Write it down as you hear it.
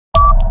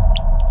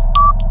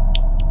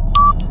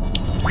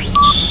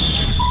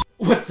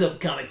What's up,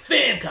 comic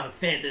fans?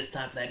 It's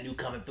time for that new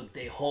comic book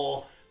day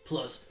haul,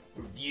 plus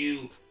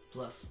review,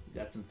 plus we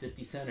got some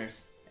 50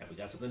 centers, and we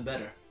got something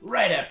better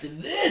right after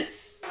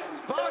this.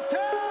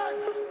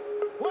 Spartans!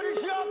 What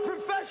is your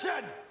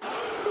profession?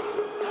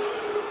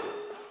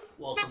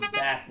 Welcome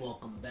back.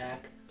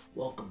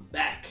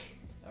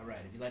 Alright,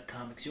 if you like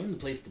comics, you're in the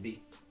place to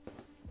be.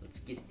 Let's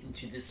get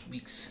into this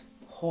week's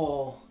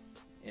haul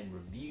and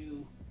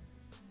review.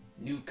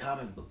 New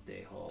comic book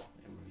day haul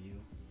and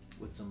review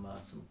with some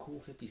cool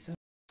 50 cent.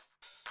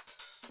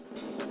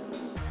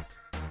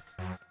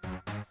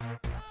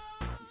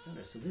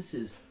 So this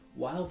is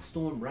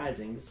Wildstorm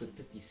Rising. This is a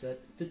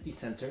 50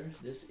 center.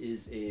 This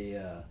is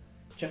a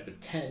chapter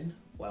 10,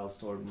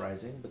 Wildstorm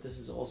Rising, but this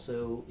is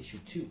also issue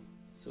 2.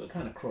 So it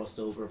kind of crossed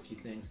over a few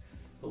things.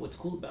 But what's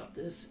cool about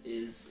this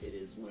is it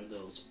is one of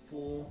those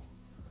full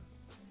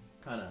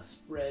kind of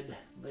spread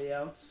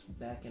layouts,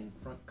 back and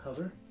front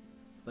cover,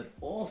 but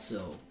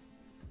also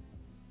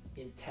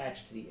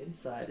attached to the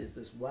inside is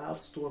this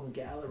Wildstorm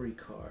Gallery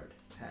card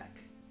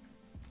pack.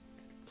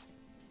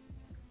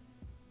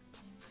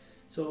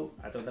 So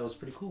I thought that was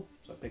pretty cool,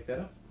 so I picked that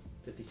up.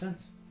 50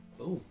 cents.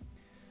 Boom.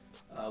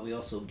 We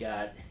also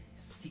got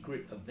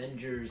Secret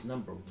Avengers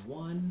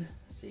 #1,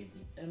 Save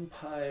the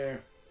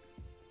Empire.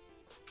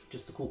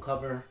 Just a cool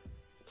cover.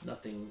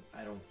 Nothing,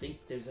 I don't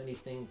think there's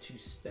anything too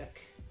spec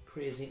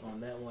crazy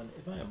on that one.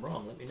 If I am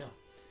wrong, let me know.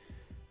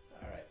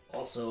 Alright,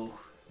 also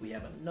we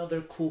have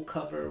another cool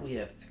cover. We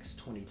have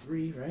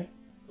X-23, right?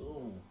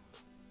 Boom.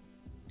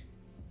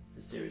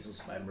 This series was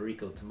by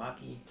Mariko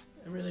Tamaki.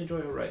 I really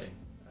enjoy her writing.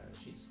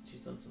 She's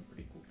done some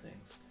pretty cool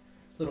things.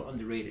 A little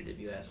underrated if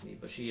you ask me,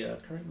 but she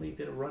currently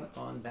did a run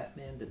on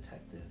Batman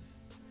Detective.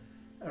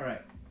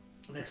 Alright,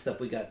 next up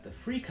we got the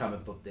free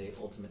comic book day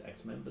Ultimate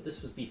X-Men, but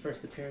this was the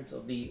first appearance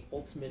of the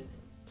Ultimate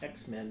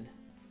X-Men,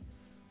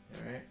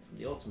 alright, from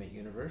the Ultimate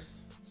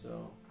Universe.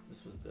 So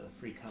this was the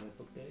free comic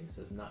book day. It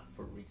says not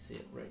for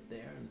resale right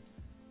there, and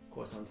of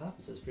course on top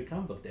it says free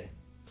comic book day.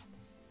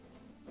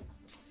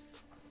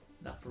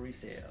 Not for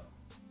resale.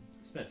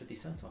 Spent 50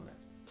 cents on that.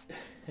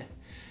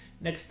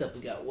 Next up we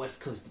got West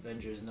Coast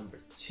Avengers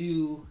 #2.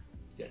 You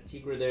got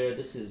Tigra there.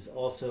 This is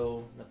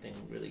also nothing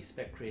really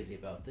spec crazy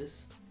about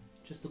this.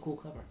 Just a cool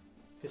cover.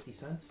 50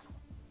 cents.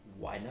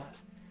 Why not?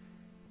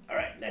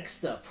 Alright,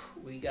 next up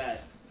we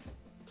got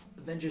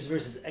Avengers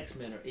vs.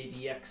 X-Men, or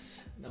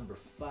AVX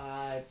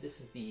 #5.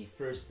 This is the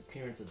first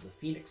appearance of the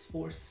Phoenix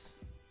Force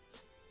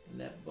in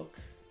that book.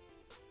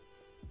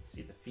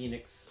 See the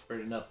Phoenix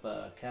burning up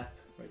Cap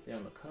right there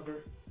on the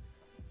cover.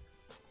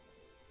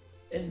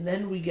 And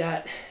then we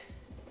got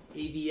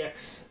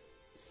AVX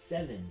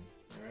 7,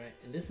 alright,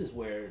 and this is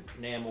where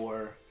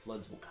Namor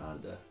floods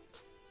Wakanda.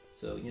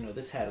 So, you know,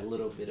 this had a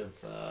little bit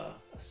of a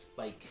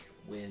spike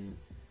when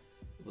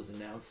it was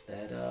announced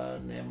that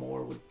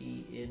Namor would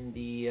be in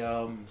the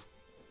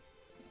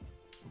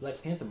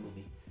Black Panther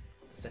movie,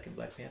 the second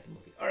Black Panther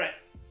movie. Alright,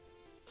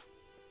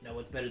 now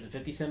what's better than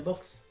 50-cent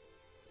books?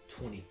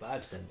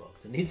 25-cent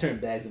books, and these are in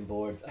bags and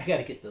boards. I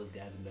gotta get those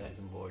guys in bags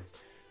and boards.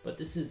 But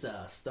this is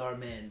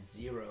Starman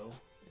Zero,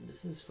 and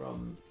this is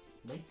from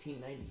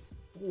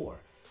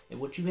 1994. And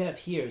what you have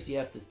here is you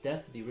have the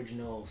death of the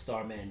original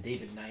Starman,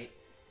 David Knight,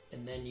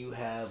 and then you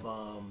have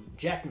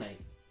Jack Knight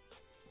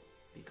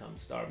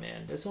becomes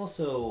Starman. There's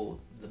also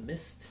the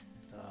Mist.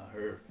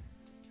 Her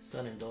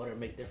son and daughter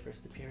make their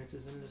first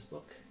appearances in this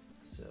book.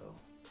 So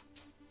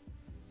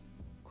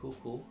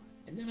cool.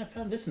 And then I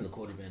found this in the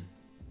quarter bin.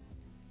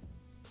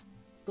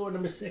 Thor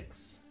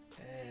 #6.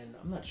 And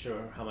I'm not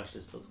sure how much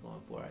this book's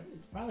going for.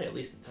 It's probably at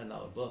least a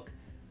 $10 book.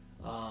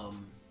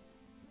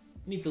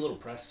 Needs a little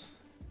press.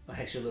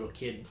 Actually, a little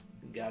kid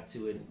got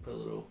to it and put a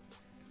little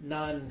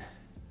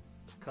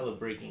non-color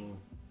breaking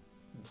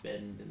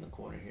bend in the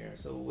corner here.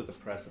 So with the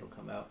press, it'll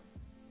come out.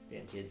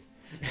 Damn kids.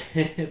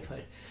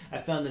 But I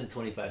found it in a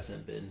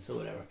 25-cent bin, so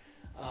whatever.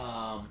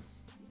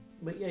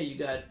 But yeah, you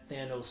got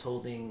Thanos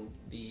holding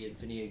the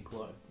Infinity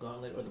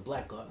Gauntlet, or the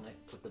Black Gauntlet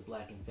with the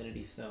Black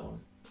Infinity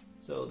Stone.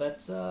 So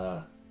that's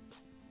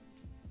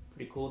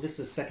pretty cool. This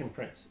is second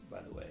print,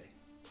 by the way.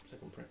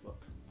 Second print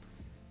book.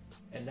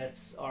 And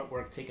that's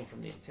artwork taken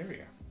from the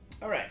interior.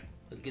 Alright,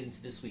 let's get into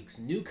this week's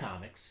new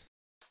comics.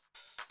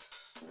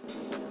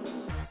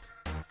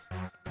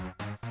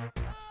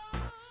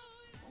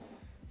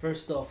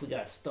 First off, we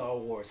got Star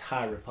Wars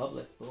High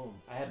Republic.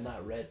 Boom. I have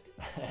not read.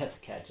 I have to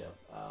catch up.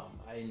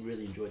 I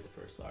really enjoyed the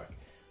first arc,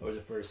 or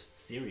the first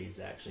series,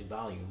 actually,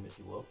 volume, if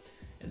you will.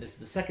 And this is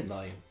the second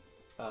volume.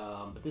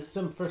 But there's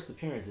some first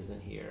appearances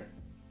in here.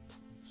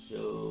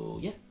 So,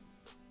 yeah.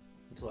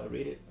 Until I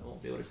read it, I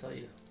won't be able to tell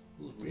you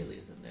who really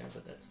is in there,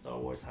 but that's Star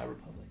Wars High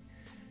Republic.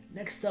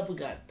 Next up, we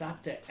got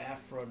Dr.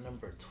 Aphra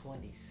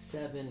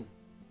 #27.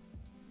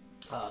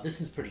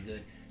 This is pretty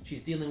good.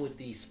 She's dealing with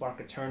the Spark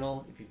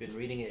Eternal, if you've been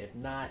reading it. If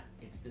not,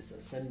 it's this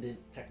ascendant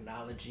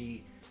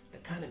technology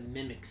that kind of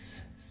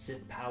mimics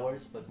Sith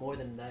powers, but more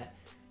than that,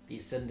 the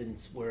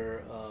Ascendants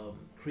were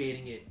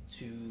creating it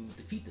to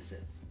defeat the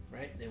Sith,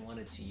 right? They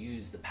wanted to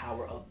use the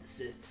power of the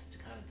Sith to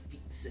kind of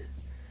defeat the Sith.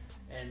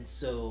 And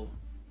so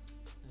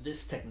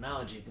this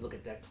technology, if you look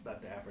at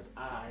Dr. Afra's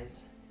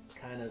eyes,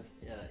 kind of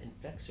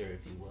infects her,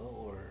 if you will,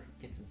 or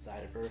gets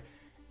inside of her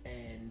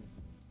and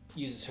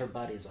uses her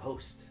body as a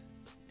host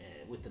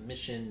with the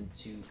mission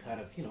to kind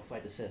of,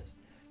 fight the Sith.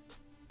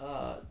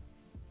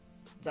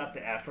 Dr.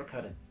 Afra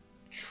kind of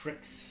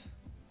tricks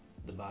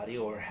the body,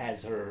 or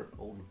has her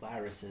own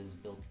viruses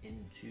built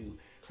into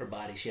her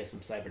body. She has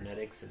some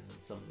cybernetics and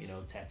some,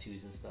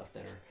 tattoos and stuff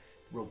that are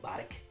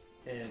robotic.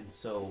 And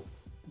so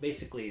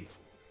basically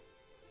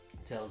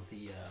tells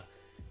the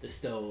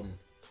stone,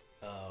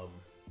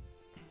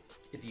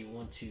 if you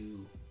want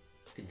to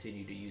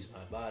continue to use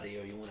my body,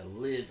 or you want to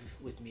live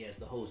with me as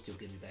the host, you'll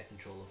give me back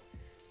control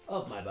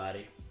of my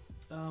body.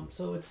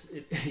 So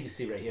you can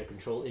see right here,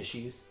 control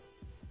issues.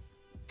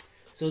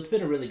 So it's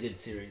been a really good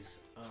series.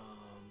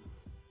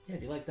 Yeah,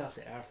 if you like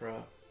Dr.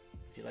 Afra,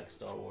 if you like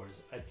Star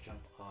Wars, I'd jump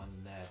on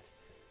that.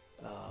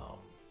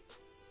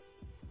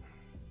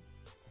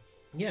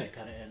 Yeah, it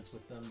kind of ends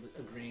with them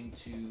agreeing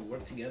to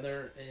work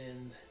together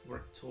and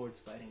work towards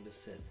fighting the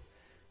Sith.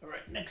 All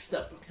right, next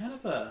up, kind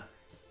of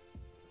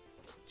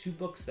two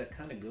books that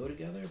kind of go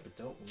together, but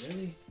don't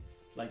really.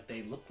 Like,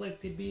 they look like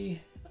they'd be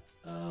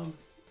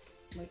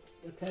like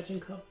attaching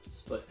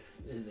cups, but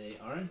they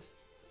aren't.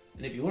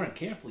 And if you weren't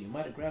careful, you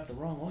might have grabbed the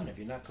wrong one if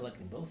you're not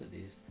collecting both of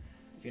these.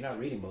 If you're not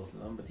reading both of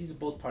them, but these are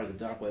both part of the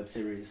Dark Web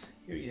series.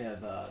 Here you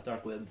have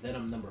Dark Web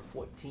Venom number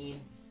 14.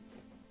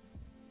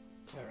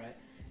 All right,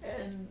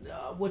 and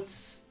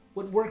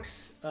what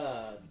works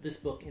this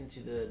book into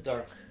the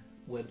Dark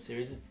Web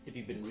series, if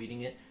you've been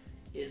reading it,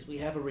 is we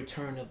have a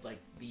return of like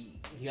the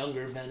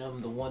younger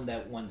Venom, the one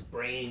that wants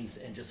brains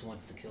and just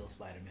wants to kill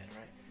Spider-Man,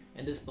 right?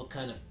 And this book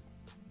kind of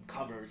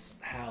covers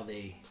how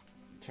they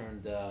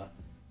turned,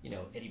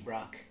 Eddie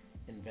Brock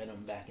and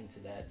Venom back into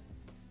that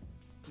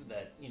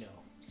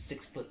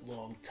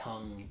 6-foot-long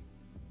tongue,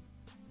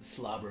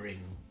 slobbering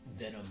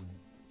Venom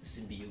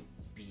symbiote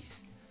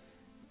beast.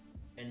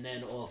 And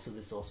then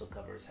this also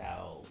covers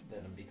how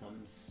Venom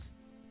becomes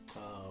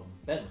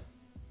Venom,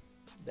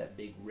 that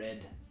big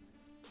red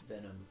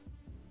Venom.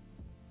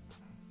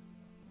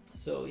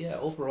 So yeah,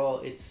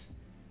 overall it's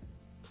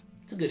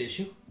a good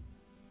issue.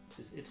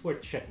 It's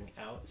worth checking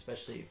out,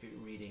 especially if you're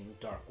reading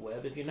Dark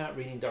Web. If you're not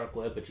reading Dark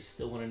Web, but you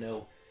still want to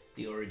know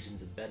the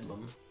origins of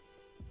Bedlam,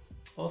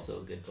 also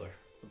a good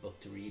book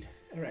to read.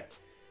 All right,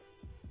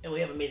 and we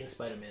have Amazing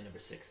Spider-Man number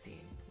 16,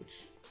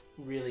 which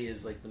really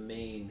is like the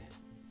main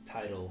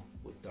title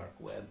with Dark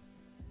Web.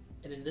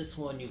 And in this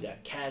one, you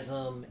got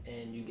Chasm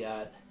and you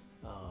got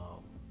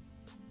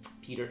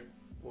Peter,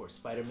 or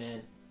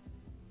Spider-Man,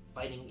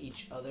 fighting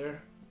each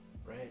other,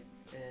 right?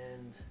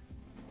 And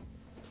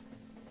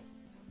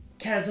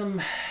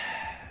Chasm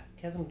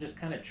just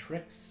kind of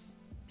tricks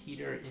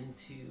Peter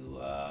into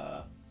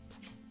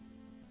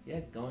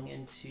going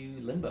into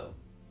limbo,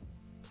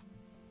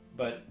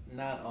 but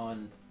not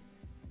on.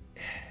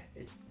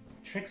 It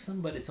tricks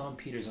him, but it's on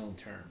Peter's own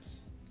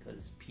terms,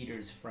 because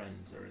Peter's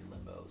friends are in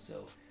limbo.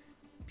 So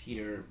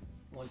Peter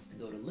wants to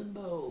go to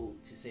limbo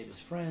to save his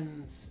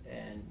friends,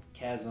 and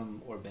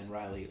Chasm, or Ben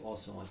Reilly,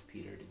 also wants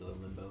Peter to go to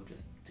limbo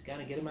just to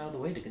kind of get him out of the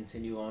way to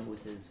continue on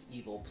with his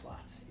evil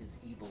plots, his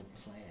evil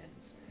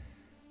plans.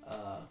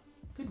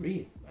 Good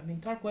read. I mean,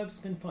 Dark Web's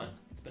been fun.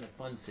 It's been a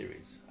fun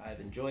series. I've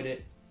enjoyed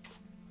it.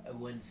 I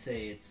wouldn't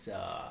say it's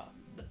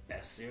the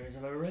best series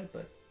I've ever read,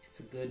 but it's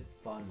a good,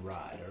 fun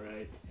ride, all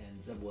right?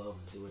 And Zeb Wells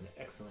is doing an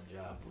excellent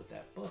job with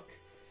that book.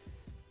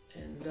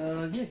 And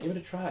give it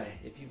a try.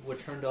 If you were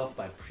turned off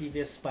by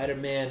previous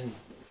Spider-Man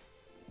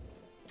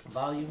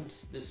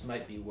volumes, this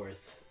might be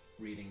worth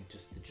reading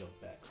just to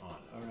jump back on.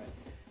 All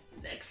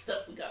right. Next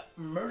up, we got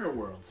Murder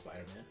World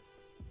Spider-Man,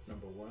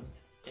 number 1.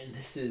 And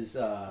this is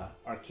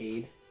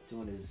Arcade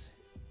doing his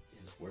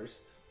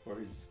worst, or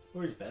his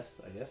best,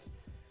 I guess.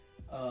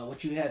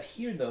 What you have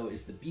here, though,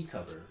 is the B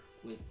cover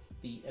with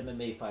the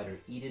MMA fighter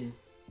Eden.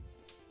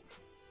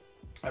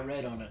 I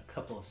read on a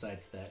couple of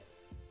sites that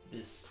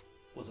this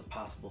was a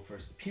possible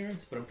first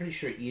appearance, but I'm pretty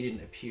sure Eden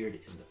appeared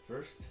in the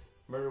first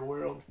Murder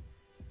World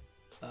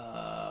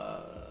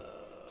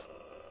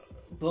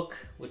book,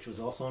 which was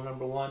also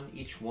number 1.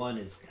 Each one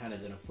is kind of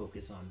going to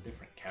focus on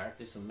different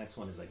characters. So the next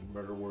one is like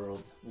Murder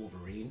World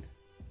Wolverine,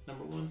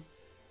 number 1.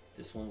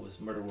 This one was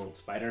Murder World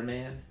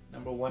Spider-Man,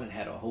 number 1. It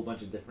had a whole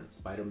bunch of different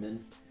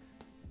Spider-Men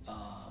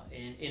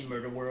in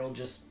Murder World,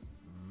 just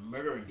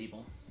murdering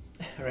people,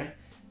 right?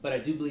 But I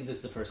do believe this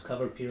is the first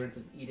cover appearance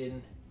of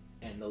Eden,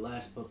 and the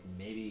last book,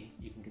 maybe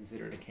you can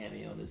consider it a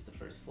cameo. This is the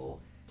first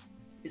full.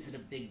 Is it a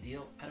big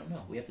deal? I don't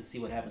know. We have to see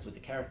what happens with the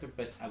character,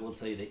 but I will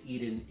tell you that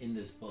Eden in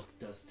this book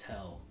does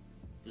tell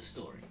the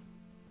story,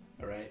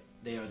 all right?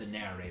 They are the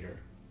narrator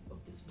of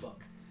this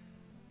book.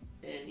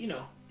 And,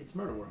 it's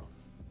Murder World.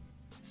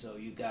 So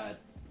you got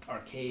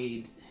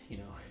Arcade,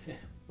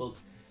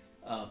 both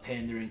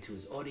pandering to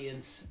his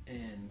audience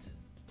and,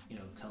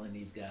 telling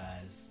these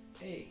guys,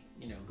 hey,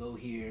 go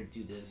here,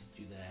 do this,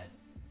 do that,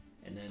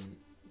 and then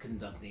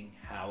conducting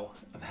how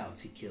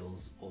he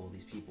kills all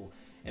these people.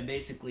 And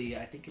basically,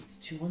 I think it's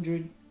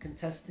 200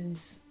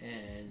 contestants,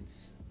 and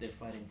they're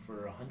fighting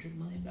for $100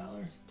 million.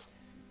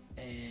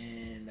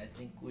 and I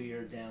think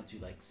we're down to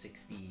like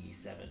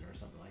 67 or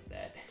something like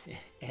that.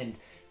 And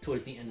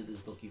towards the end of this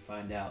book, you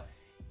find out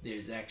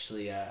there's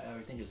actually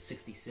I think it was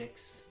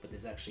 66, but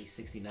there's actually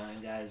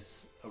 69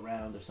 guys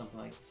around or something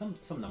like some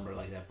number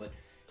like that. But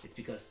it's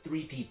because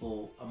 3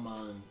 people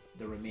among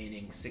the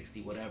remaining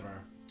 60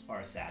 whatever are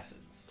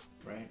assassins,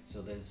 right?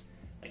 So there's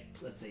like,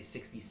 let's say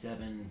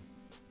 67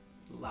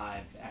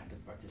 live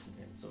active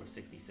participants or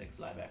 66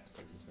 live active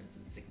participants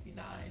and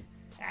 69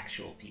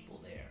 actual people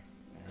there.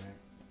 All right.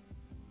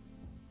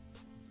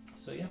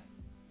 So yeah,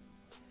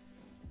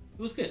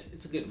 it was good.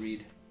 It's a good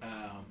read.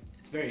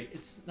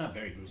 It's not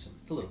very gruesome.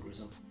 It's a little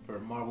gruesome for a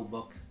Marvel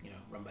book,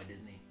 run by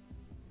Disney.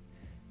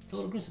 It's a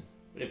little gruesome,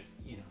 but if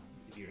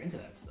you're into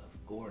that stuff,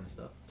 gore and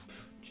stuff,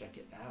 check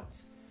it out.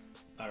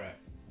 All right,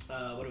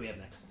 what do we have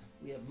next?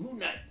 We have Moon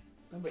Knight,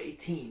 number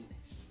 18.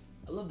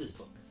 I love this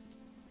book.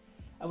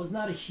 I was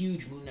not a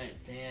huge Moon Knight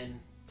fan.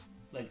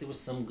 Like, there was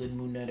some good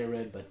Moon Knight I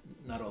read, but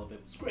not all of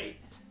it was great.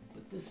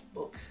 But this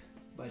book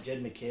by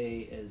Jed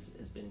MacKay has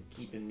been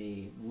keeping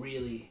me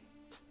really,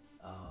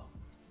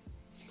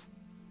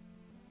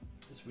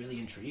 just really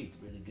intrigued,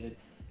 really good.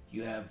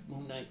 You have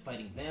Moon Knight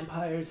fighting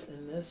vampires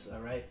in this,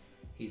 all right?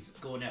 He's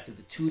going after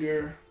the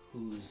tutor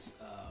who's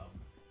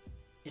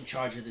in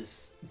charge of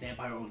this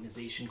vampire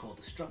organization called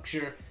The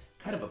Structure.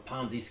 Kind of a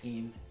Ponzi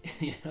scheme,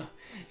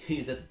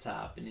 He's at the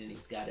top, and then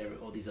he's got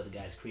all these other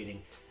guys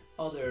creating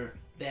other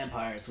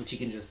vampires, which he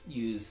can just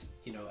use,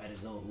 at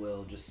his own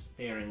will, just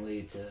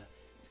sparingly to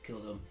kill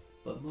them.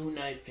 But Moon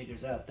Knight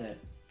figures out that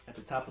at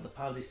the top of the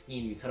Ponzi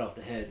scheme, you cut off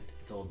the head,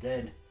 it's all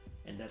dead,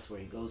 and that's where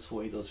he goes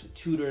for. He goes for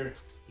Tutor.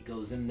 He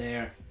goes in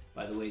there.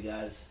 By the way,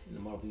 guys, in the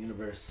Marvel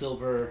Universe,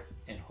 silver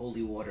and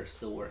holy water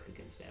still work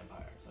against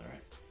vampires, all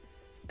right?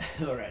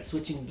 All right,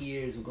 switching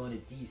gears, we're going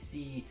to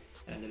DC.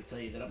 And I'm going to tell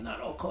you that I'm not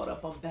all caught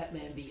up on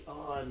Batman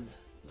Beyond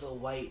the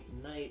White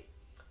Knight.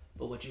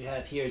 But what you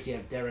have here is you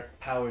have Derek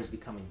Powers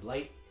becoming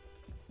Blight.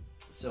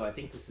 So I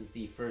think this is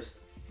the first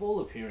full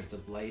appearance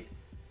of Blight.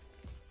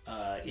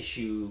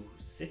 Issue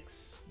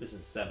 6. This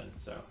is 7.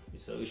 So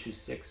issue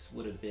 6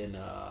 would have been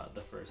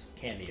the first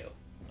cameo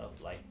of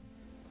Blight.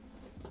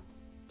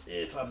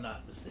 If I'm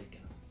not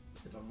mistaken.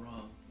 If I'm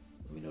wrong,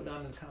 let me know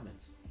down in the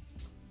comments.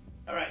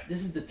 Alright,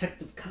 this is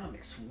Detective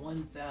Comics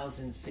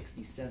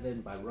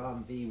 1067 by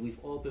Rom V. We've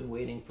all been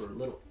waiting for a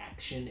little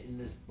action in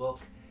this book.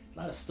 A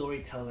lot of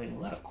storytelling, a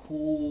lot of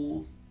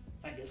cool,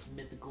 I guess,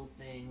 mythical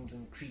things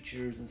and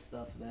creatures and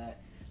stuff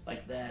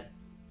like that.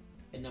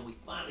 And then we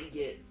finally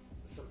get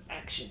some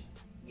action.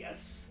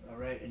 Yes,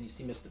 alright, and you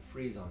see Mr.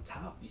 Freeze on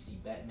top. You see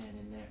Batman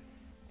in there.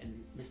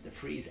 And Mr.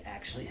 Freeze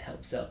actually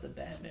helps out the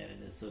Batman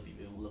in this. So if you've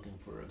been looking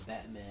for a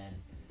Batman,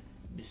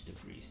 Mr.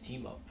 Freeze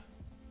team up,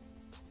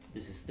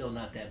 this is still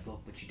not that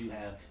book, but you do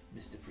have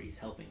Mr. Freeze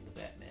helping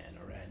the Batman,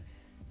 alright,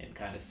 and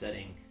kind of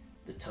setting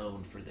the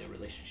tone for their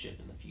relationship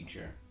in the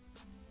future.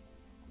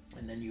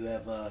 And then you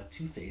have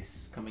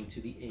Two-Face coming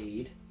to the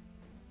aid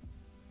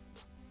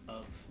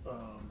of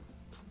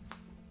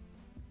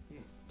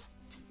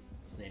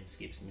his name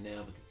escapes me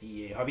now, but the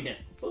DA, Harvey Dent.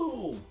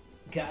 Boom,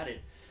 got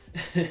it.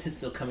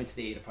 So coming to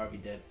the aid of Harvey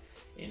Dent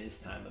in his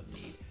time of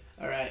need.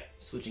 Alright,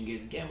 switching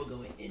gears again, we're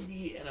going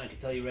indie, and I can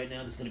tell you right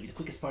now this is going to be the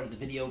quickest part of the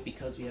video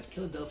because we have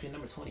Philadelphia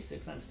number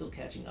 26. I'm still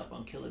catching up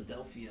on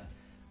Philadelphia,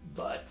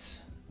 but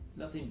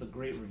nothing but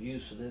great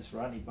reviews for this.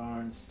 Rodney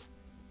Barnes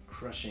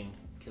crushing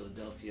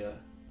Philadelphia,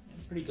 and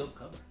a pretty dope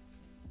cover.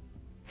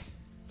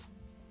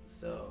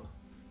 So,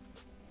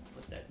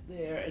 put that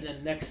there, and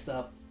then next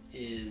up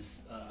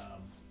is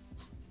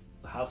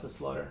The House of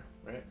Slaughter,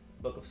 right?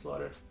 Book of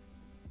Slaughter.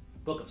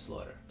 Book of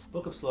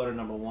Slaughter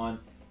number 1.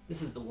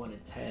 This is the 1 in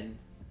 10.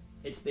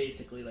 It's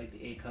basically like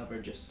the A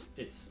cover, just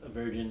it's a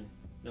virgin,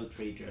 no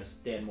trade dress.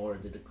 Dan Mora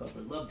did the cover.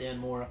 Love Dan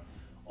Mora,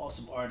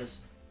 awesome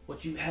artist.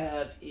 What you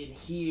have in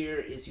here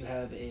is you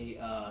have a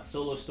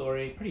solo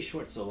story, pretty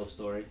short solo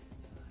story.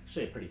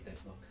 Actually a pretty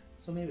thick book,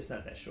 so maybe it's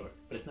not that short,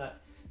 but it's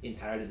not the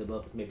entirety of the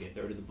book. It's maybe a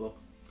third of the book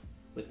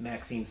with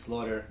Maxine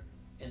Slaughter,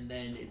 and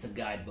then it's a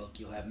guidebook.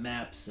 You'll have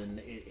maps, and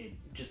it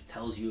just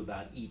tells you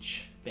about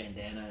each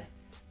bandana,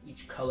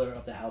 each color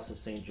of the House of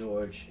St.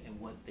 George, and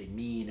what they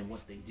mean and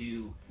what they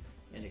do,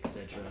 and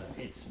etc.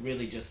 It's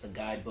really just a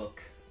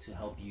guidebook to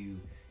help you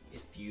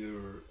if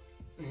you're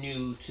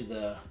new to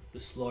the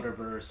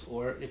Slaughterverse,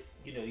 or if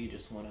you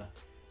just want to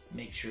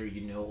make sure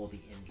you know all the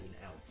ins and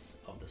outs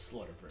of the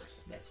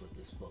Slaughterverse. That's what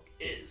this book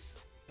is.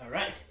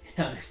 Alright,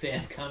 comic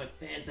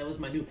fans, that was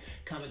my new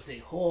Comic Day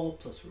haul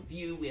plus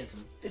review. We had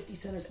some 50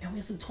 centers and we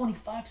had some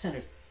 25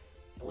 centers.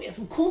 And we had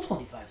some cool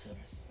 25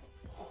 centers.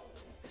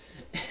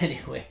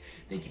 Anyway,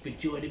 thank you for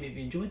joining me. If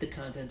you enjoyed the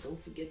content,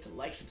 don't forget to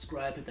like,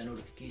 subscribe, hit that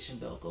notification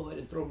bell. Go ahead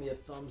and throw me a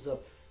thumbs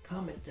up.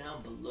 Comment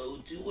down below.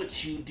 Do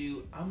what you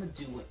do. I'm going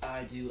to do what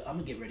I do. I'm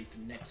going to get ready for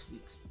next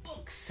week's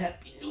books.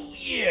 Happy New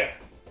Year!